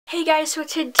Hey guys, so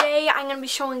today I'm going to be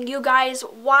showing you guys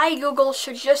why Google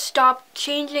should just stop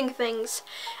changing things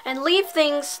and leave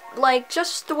things like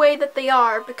just the way that they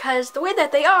are, because the way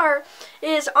that they are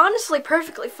is honestly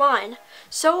perfectly fine.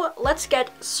 So let's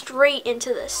get straight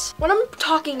into this. What I'm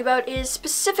talking about is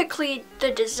specifically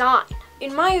the design.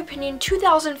 In my opinion,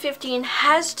 2015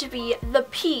 has to be the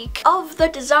peak of the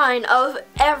design of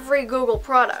every Google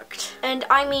product. And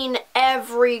I mean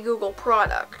every Google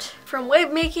product. From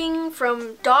web making,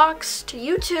 from docs to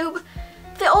YouTube,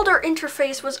 the older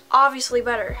interface was obviously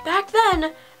better. Back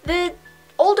then, the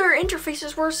older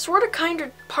interfaces were sort of kind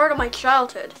of part of my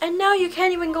childhood, and now you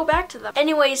can't even go back to them.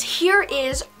 Anyways, here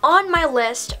is on my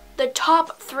list the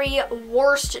top 3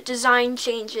 worst design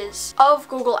changes of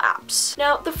Google apps.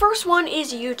 Now, the first one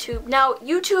is YouTube. Now,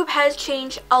 YouTube has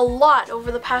changed a lot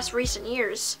over the past recent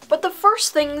years, but the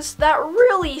first things that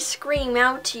really scream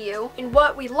out to you in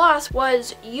what we lost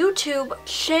was YouTube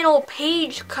channel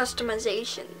page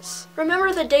customizations.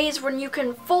 Remember the days when you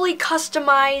can fully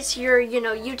customize your,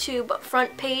 YouTube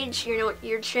front page,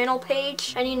 your channel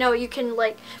page, and you can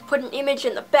like put an image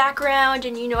in the background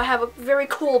and have a very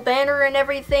cool banner and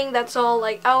everything that's all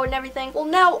like out and everything. Well,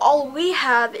 now all we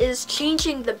have is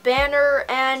changing the banner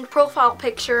and profile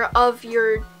picture of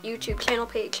your YouTube channel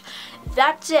page.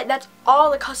 That's it. That's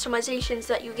all the customizations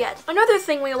that you get. Another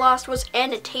thing we lost was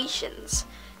annotations.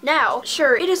 Now,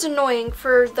 sure, it is annoying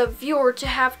for the viewer to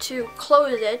have to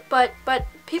close it, but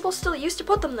people still used to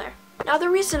put them there. Now, the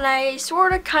reason I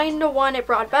sorta kinda want it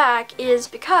brought back is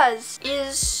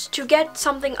to get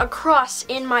something across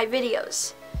in my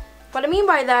videos. What I mean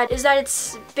by that is that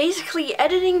it's basically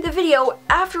editing the video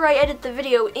after I edit the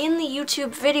video in the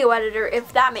YouTube video editor,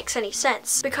 if that makes any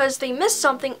sense. Because they missed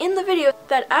something in the video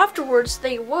that afterwards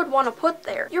they would want to put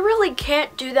there. You really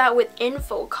can't do that with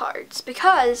info cards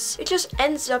because it just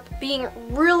ends up being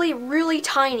really, really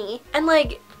tiny, and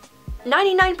like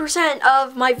 99%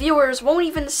 of my viewers won't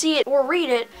even see it or read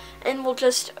it and will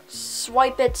just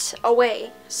swipe it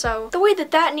away. So the way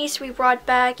that needs to be brought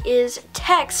back is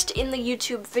text in the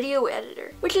YouTube video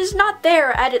editor, which is not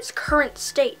there at its current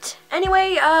state.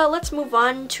 Anyway, let's move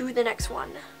on to the next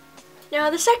one. Now,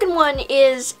 the second one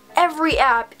is every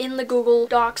app in the Google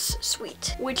Docs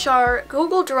suite, which are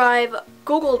Google Drive,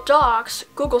 Google Docs,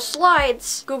 Google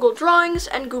Slides, Google Drawings,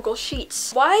 and Google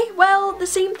Sheets. Why? Well, the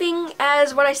same thing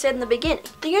as what I said in the beginning.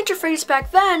 The interface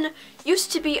back then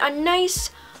used to be a nice,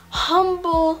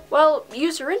 humble,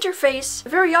 user interface. The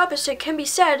very opposite can be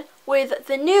said with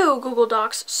the new Google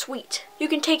Docs suite. You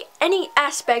can take any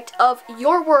aspect of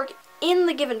your work in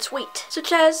the given suite,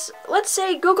 such as, let's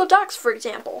say, Google Docs, for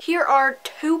example. Here are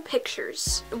 2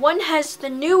 pictures. One has the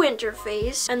new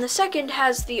interface, and the second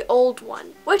has the old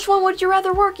one. Which one would you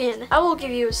rather work in? I will give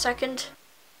you a second.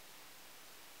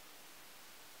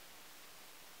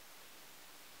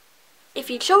 If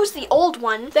you chose the old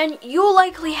one, then you'll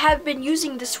likely have been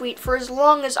using the suite for as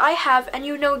long as I have, and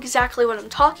you know exactly what I'm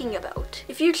talking about.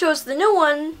 If you chose the new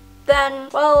one, then,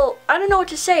 well, I don't know what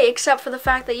to say except for the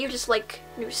fact that you just like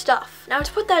new stuff. Now,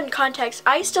 to put that in context,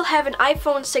 I still have an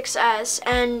iPhone 6s,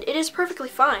 and it is perfectly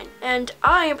fine, and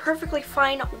I am perfectly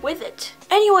fine with it.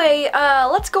 Anyway,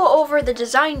 let's go over the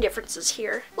design differences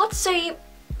here. Let's say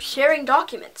sharing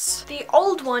documents. The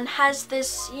old one has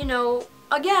this,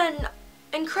 again,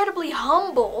 incredibly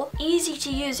humble, easy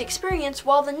to use experience,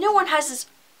 while the new one has this,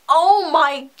 oh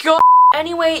my god!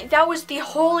 Anyway, that was the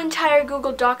whole entire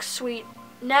Google Docs suite.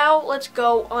 Now let's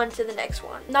go on to the next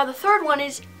one. Now, the third one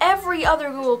is every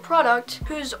other Google product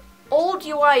whose old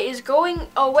UI is going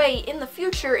away in the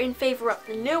future in favor of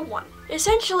the new one.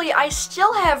 Essentially, I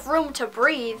still have room to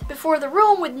breathe before the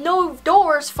room with no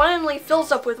doors finally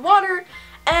fills up with water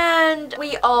and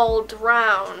we all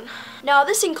drown. Now,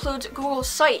 this includes Google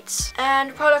Sites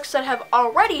and products that have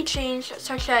already changed,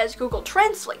 such as Google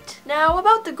Translate. Now,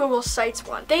 about the Google Sites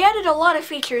one, they added a lot of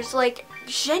features like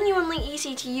genuinely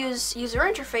easy to use user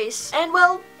interface and,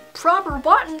 well, proper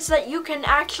buttons that you can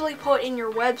actually put in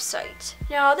your website.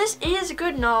 Now, this is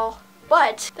good and all,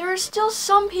 but there are still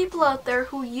some people out there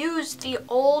who use the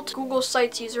old Google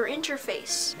Sites user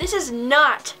interface. This is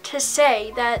not to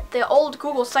say that the old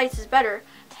Google Sites is better.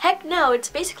 Heck no, it's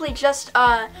basically just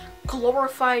a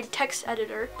glorified text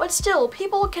editor. But still,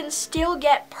 people can still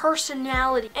get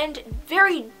personality and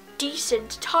very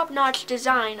decent, top-notch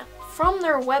design from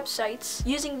their websites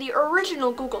using the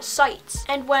original Google Sites.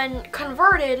 And when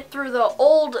converted through the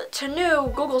old to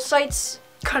new Google Sites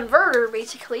converter,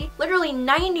 basically, literally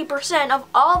 90% of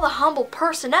all the humble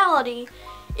personality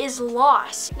is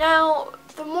lost. Now,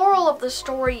 The moral of the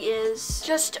story is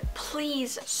just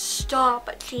please stop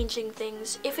changing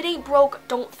things. If it ain't broke,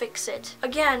 don't fix it.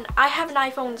 Again, I have an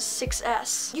iPhone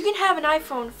 6S. You can have an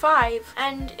iPhone 5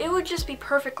 and it would just be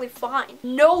perfectly fine.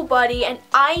 Nobody, and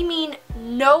I mean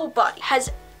nobody,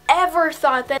 has ever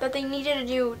thought that they needed a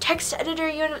new text editor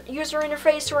user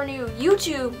interface or a new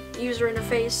YouTube user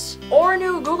interface or a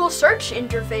new Google search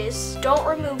interface. Don't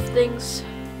remove things.